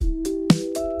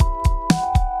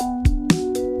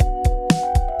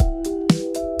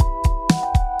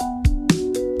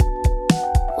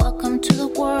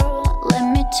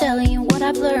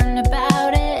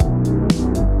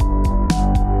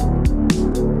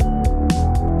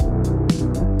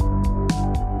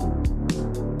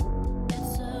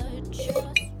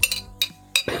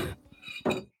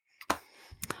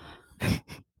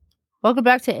Welcome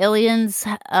back to Aliens.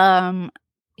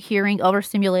 Hearing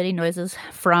overstimulating noises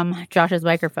from Josh's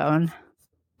microphone.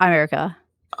 I'm Erica.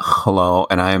 Hello,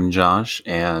 and I am Josh,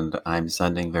 and I'm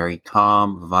sending very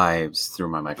calm vibes through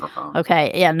my microphone.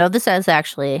 Okay, yeah, no, this is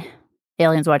actually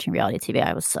Aliens Watching Reality TV.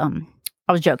 I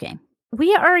was joking.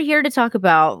 We are here to talk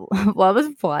about Love is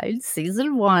Blind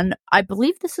Season 1. I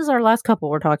believe this is our last couple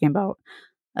we're talking about.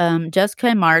 Jessica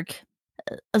and Mark.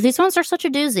 These ones are such a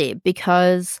doozy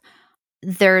because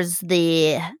there's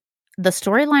the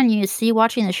storyline you see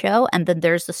watching the show, and then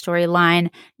there's the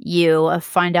storyline you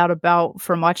find out about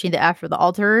from watching the After the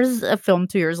Altars film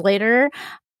 2 years later,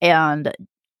 and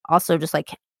also just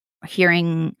like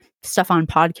hearing stuff on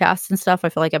podcasts and stuff. I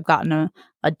feel like I've gotten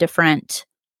a different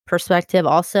perspective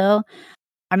also.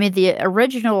 I mean, the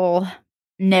original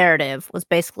narrative was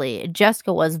basically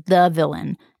Jessica was the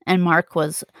villain and Mark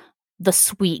was the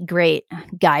sweet, great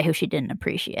guy who she didn't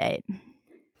appreciate.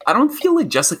 I don't feel like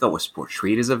Jessica was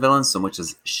portrayed as a villain so much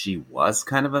as she was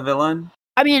kind of a villain.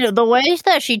 I mean, the way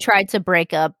that she tried to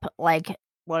break up, like,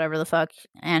 whatever the fuck,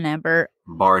 and Amber.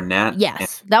 Barnett.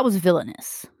 Yes, that was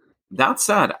villainous. That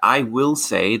said, I will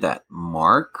say that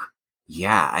Mark,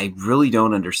 I really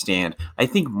don't understand. I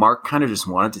think Mark kind of just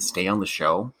wanted to stay on the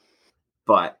show.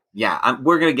 But,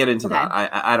 we're going to get into that.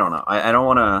 I don't know. I don't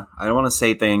want to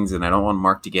say things, and I don't want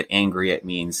Mark to get angry at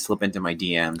me and slip into my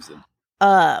DMs.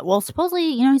 Well,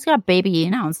 supposedly, he's got a baby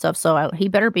now and stuff, so he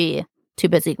better be too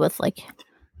busy with, like,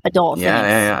 adult things.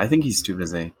 Yeah, I think he's too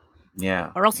busy.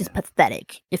 Yeah. Or else he's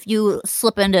pathetic. If you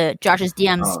slip into Josh's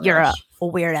DMs, you're a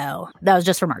weirdo. That was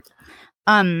just for Mark.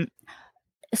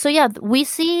 So, yeah, we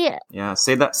see... Yeah,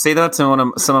 say that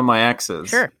to some of my exes.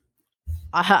 Sure.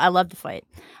 I love to fight.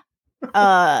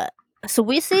 So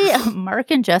we see Mark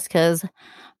and Jessica's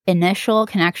initial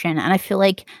connection, and I feel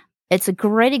like it's a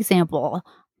great example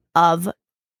of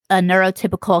a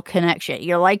neurotypical connection.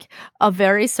 You're like a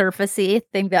very surfacey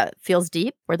thing that feels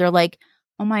deep, where they're like,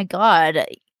 oh my God,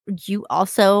 you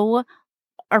also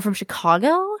are from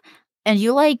Chicago and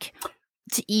you like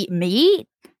to eat meat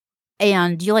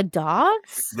and you like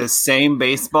dogs? The same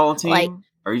baseball team? Like,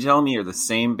 are you telling me you're the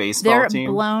same baseball team?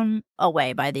 They're blown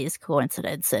away by these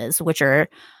coincidences, which are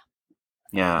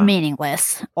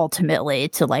meaningless ultimately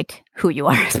to like who you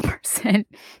are as a person.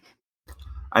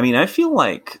 I mean, I feel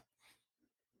like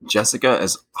Jessica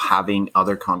is having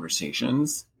other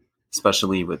conversations,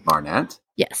 especially with Barnett.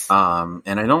 Yes. And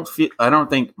I don't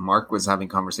think Mark was having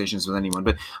conversations with anyone,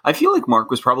 but I feel like Mark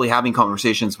was probably having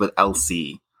conversations with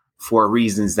LC for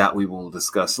reasons that we will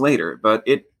discuss later. But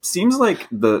it seems like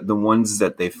the ones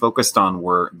that they focused on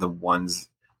were the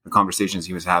conversations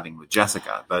he was having with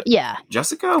Jessica. But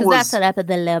Jessica was... That's set up at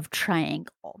the love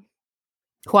triangle.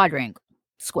 Quadrangle.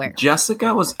 Square.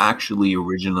 Jessica was actually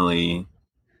originally,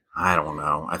 I don't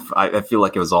know. I feel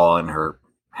like it was all in her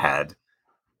head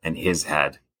and his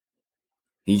head.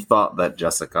 He thought that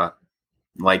Jessica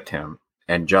liked him,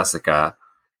 and Jessica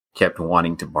kept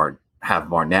wanting to have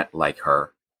Barnett like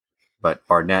her. But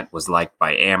Barnett was liked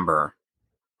by Amber,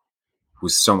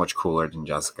 who's so much cooler than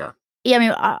Jessica. Yeah, I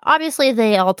mean, obviously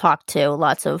they all talked to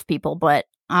lots of people, but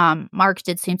Mark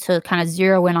did seem to kind of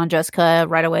zero in on Jessica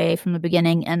right away from the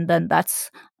beginning, and then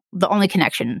that's the only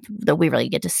connection that we really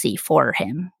get to see for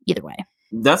him either way.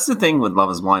 That's the thing with Love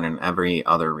is Blind and every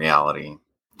other reality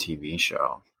TV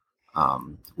show,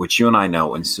 which you and I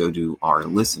know, and so do our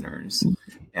listeners,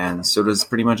 and so does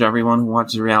pretty much everyone who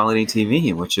watches reality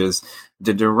TV, which is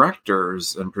the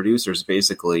directors and producers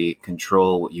basically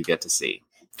control what you get to see.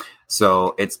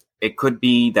 So it could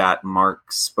be that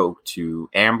Mark spoke to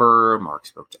Amber, Mark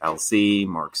spoke to LC,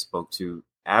 Mark spoke to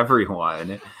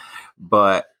everyone,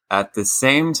 but at the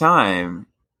same time,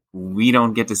 we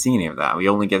don't get to see any of that. We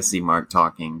only get to see Mark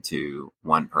talking to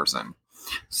one person.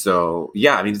 So,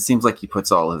 I mean, it seems like he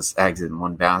puts all his eggs in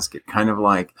one basket, kind of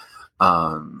like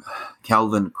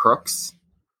Calvin Crooks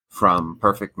from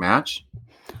Perfect Match.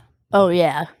 Oh,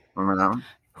 yeah. Remember that one?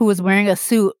 Who was wearing a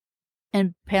suit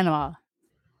in Panama.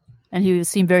 And he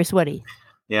seemed very sweaty.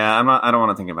 Yeah, I don't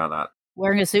want to think about that.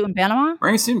 Wearing a suit in Panama?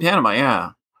 Wearing a suit in Panama,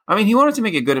 yeah. I mean, he wanted to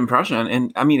make a good impression,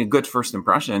 and I mean, a good first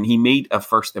impression. He made a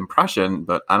first impression,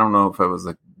 but I don't know if it was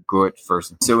a good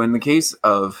first. So in the case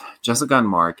of Jessica and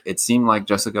Mark, it seemed like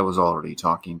Jessica was already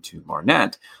talking to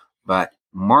Barnett, but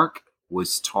Mark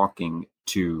was talking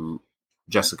to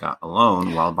Jessica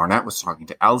alone while Barnett was talking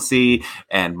to Elsie,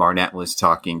 and Barnett was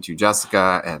talking to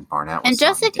Jessica, and Barnett was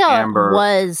talking to Amber. And Jessica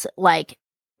was like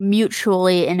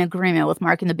mutually in agreement with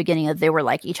Mark in the beginning that they were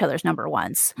like each other's number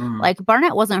ones. Like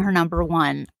Barnett wasn't her number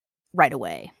one right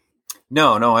away.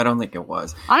 No, I don't think it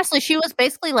was. Honestly, she was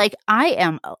basically like, I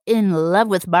am in love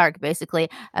with Mark, basically.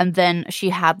 And then she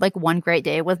had like one great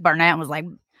day with Barnett and was like,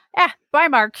 Bye,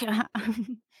 Mark.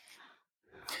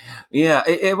 Yeah,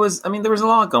 it was. I mean, there was a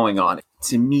lot going on.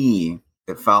 To me,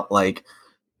 it felt like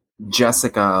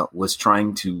Jessica was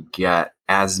trying to get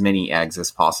as many eggs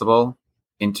as possible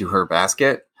into her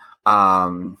basket.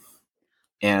 And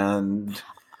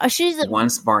She's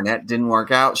once Barnett didn't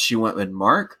work out, she went with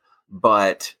Mark.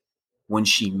 But when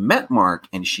she met Mark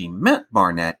and she met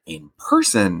Barnett in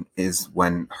person is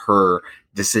when her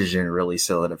decision really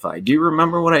solidified. Do you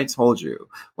remember what I told you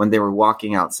when they were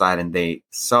walking outside and they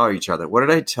saw each other? What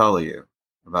did I tell you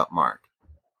about Mark?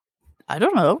 I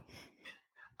don't know.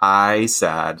 I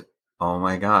said, oh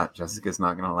my God, Jessica's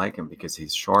not going to like him because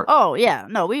he's short. Oh, yeah.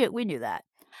 No, we knew that.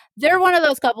 They're one of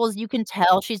those couples you can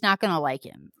tell she's not going to like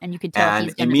him, and you can tell And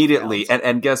he's going to immediately, be thrilled.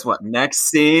 and guess what? Next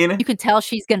scene, You can tell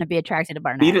she's going to be attracted to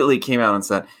Barnett. Immediately came out and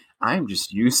said, I'm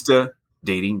just used to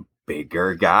dating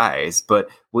bigger guys. But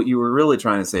what you were really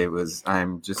trying to say was, I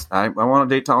want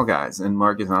to date tall guys, and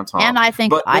Mark is not tall. And I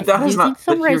think but I that do is think not,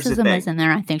 some but here's the racism thing. is in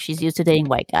there. I think she's used to dating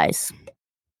white guys.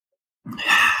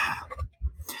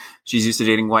 She's used to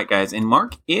dating white guys, and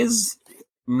Mark is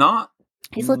not.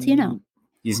 He's Latino.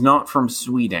 He's not from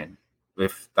Sweden,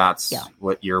 if that's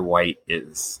what your white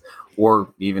is,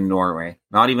 or even Norway.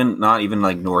 Not even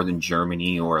like northern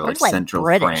Germany or like central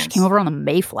British. France. Came over on the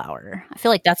Mayflower. I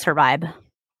feel like that's her vibe.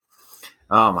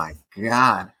 Oh my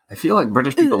God! I feel like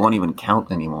British people won't even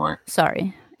count anymore.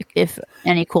 Sorry, if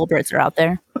any cool Brits are out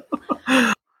there.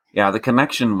 Yeah, the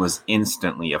connection was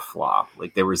instantly a flop.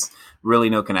 Like there was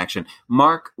really no connection.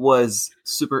 Mark was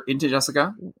super into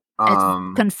Jessica.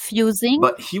 It's confusing,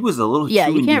 but he was a little too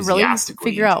you can't really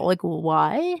enthusiastically figure out like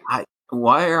why.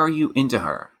 Why are you into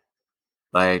her?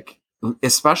 Like,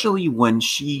 especially when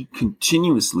she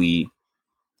continuously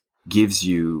gives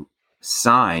you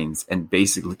signs and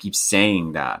basically keeps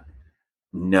saying that.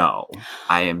 No,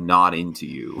 I am not into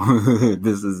you.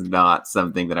 This is not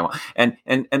something that I want.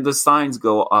 And the signs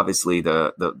go, obviously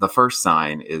the first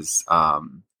sign is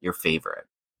your favorite,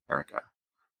 Erica.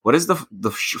 What is the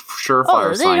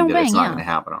surefire sign that it's not going to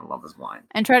happen on Love Is Blind?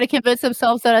 And try to convince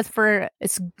themselves that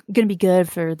it's going to be good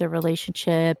for the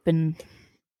relationship,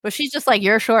 but she's just like,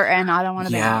 you're short and I don't want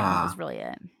to bang you. That's really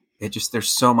it. There's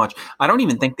so much. I don't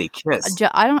even think they kissed.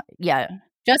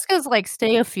 Jessica's like,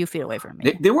 stay a few feet away from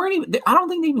me. They weren't even. I don't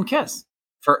think they even kissed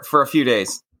for a few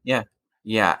days. Yeah.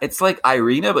 It's like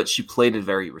Irina, but she played it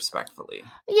very respectfully.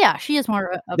 Yeah, she is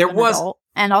more of an adult.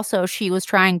 And also, she was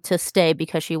trying to stay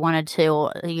because she wanted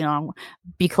to,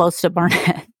 be close to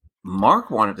Barnett.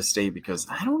 Mark wanted to stay because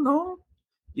I don't know.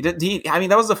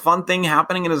 That was a fun thing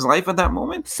happening in his life at that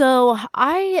moment. So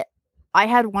I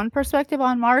had one perspective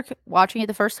on Mark watching it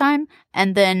the first time,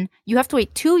 and then you have to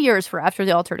wait 2 years for After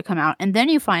the Altar to come out, and then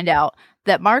you find out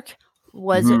that Mark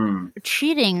was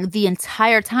cheating the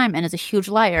entire time and is a huge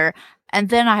liar. And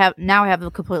then I have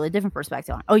a completely different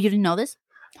perspective on it. Oh, you didn't know this?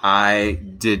 I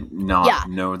did not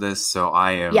know this, so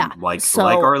I am like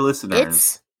our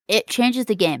listeners. It changes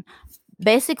the game.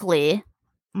 Basically,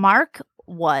 Mark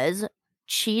was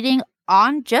cheating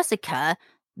on Jessica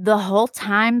the whole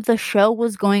time the show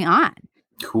was going on.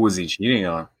 Who was he cheating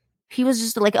on? He was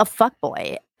just like a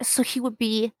fuckboy. So he would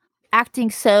be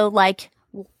acting so like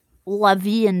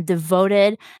lovey and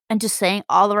devoted and just saying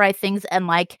all the right things and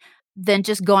like then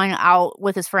just going out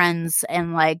with his friends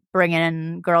and like bringing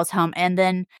in girls home. And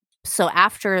then so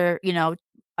after,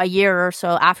 a year or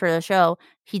so after the show,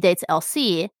 he dates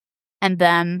LC and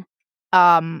then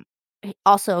he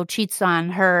also cheats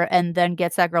on her and then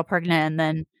gets that girl pregnant and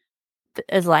then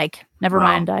is like, never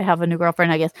mind, I have a new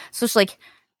girlfriend, I guess. So it's like,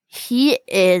 he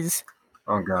is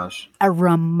a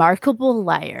remarkable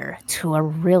liar to a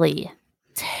really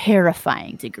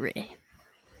terrifying degree.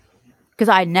 Because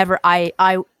I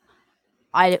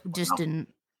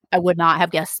would not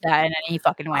have guessed that in any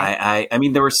fucking way. I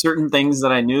mean, there were certain things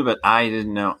that I knew, but I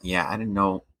didn't know. Yeah, I didn't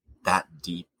know that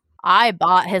deep. I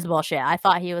bought his bullshit. I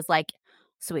thought he was like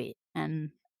sweet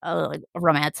and like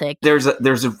romantic. There's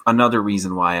another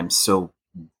reason why I'm so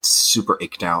super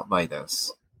icked out by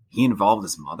this. He involved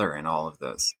his mother in all of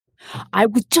this. I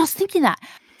was just thinking that.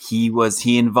 He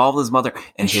involved his mother,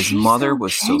 and his mother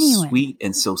was so sweet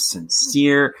and so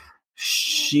sincere.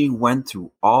 She went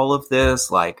through all of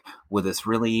this like with this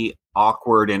really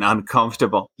awkward and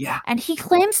uncomfortable. Yeah. And he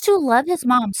claims to love his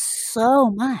mom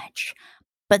so much,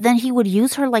 but then he would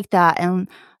use her like that. And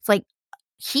it's like,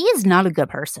 he is not a good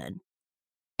person.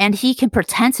 And he can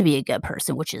pretend to be a good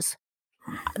person,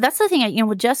 that's the thing,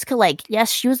 with Jessica, like,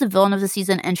 yes, she was the villain of the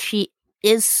season and she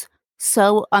is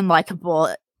so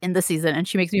unlikable in the season and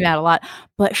she makes me mad a lot,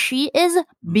 but she is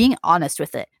being honest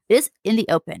with it. It is in the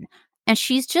open. And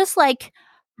she's just like,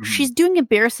 she's doing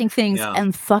embarrassing things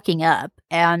and fucking up.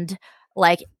 And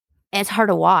like, it's hard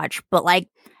to watch, but like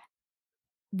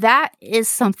that is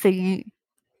something,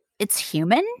 it's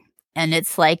human and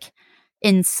it's like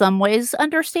in some ways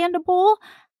understandable,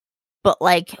 but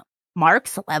like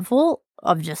Mark's level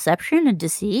of deception and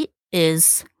deceit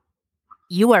is,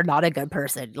 you are not a good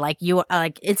person. Like you are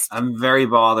like, it's, I'm very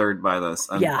bothered by this.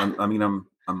 I'm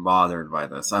bothered by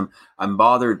this. I'm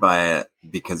bothered by it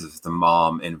because of the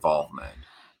mom involvement.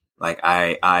 Like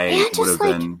I and would just have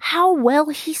like been. how well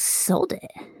he sold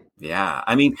it. Yeah,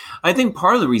 I mean, I think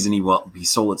part of the reason he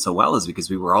sold it so well is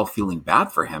because we were all feeling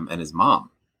bad for him and his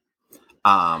mom.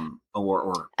 Or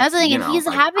I was thinking he's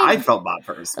like, having. I felt bad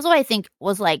first. That's what I think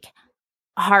was like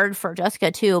hard for Jessica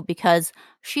too, because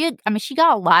she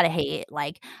got a lot of hate,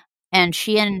 like, and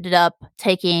she ended up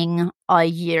taking a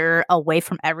year away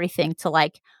from everything to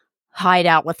like hide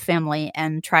out with family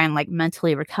and try and like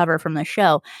mentally recover from the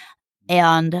show.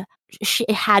 And she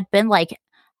had been like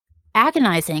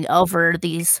agonizing over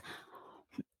these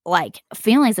like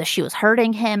feelings that she was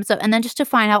hurting him. So, and then just to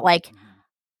find out like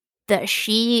that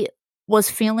she was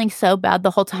feeling so bad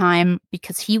the whole time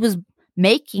because he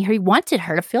wanted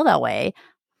her to feel that way.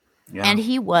 Yeah. And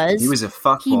he was a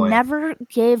fuckboy. He never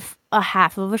gave a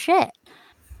half of a shit.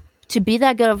 To be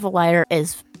that good of a liar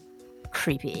is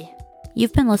creepy.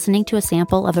 You've been listening to a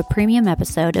sample of a premium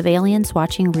episode of Aliens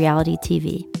Watching Reality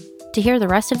TV. To hear the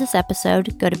rest of this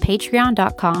episode, go to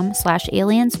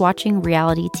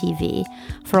patreon.com/alienswatchingrealitytv.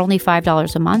 For only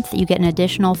 $5 a month, you get an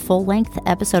additional full-length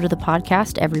episode of the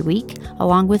podcast every week,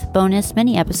 along with bonus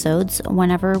mini episodes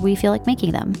whenever we feel like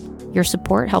making them. Your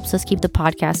support helps us keep the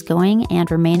podcast going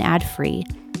and remain ad-free,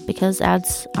 because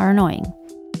ads are annoying.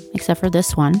 Except for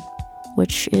this one,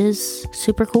 which is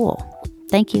super cool.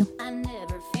 Thank you.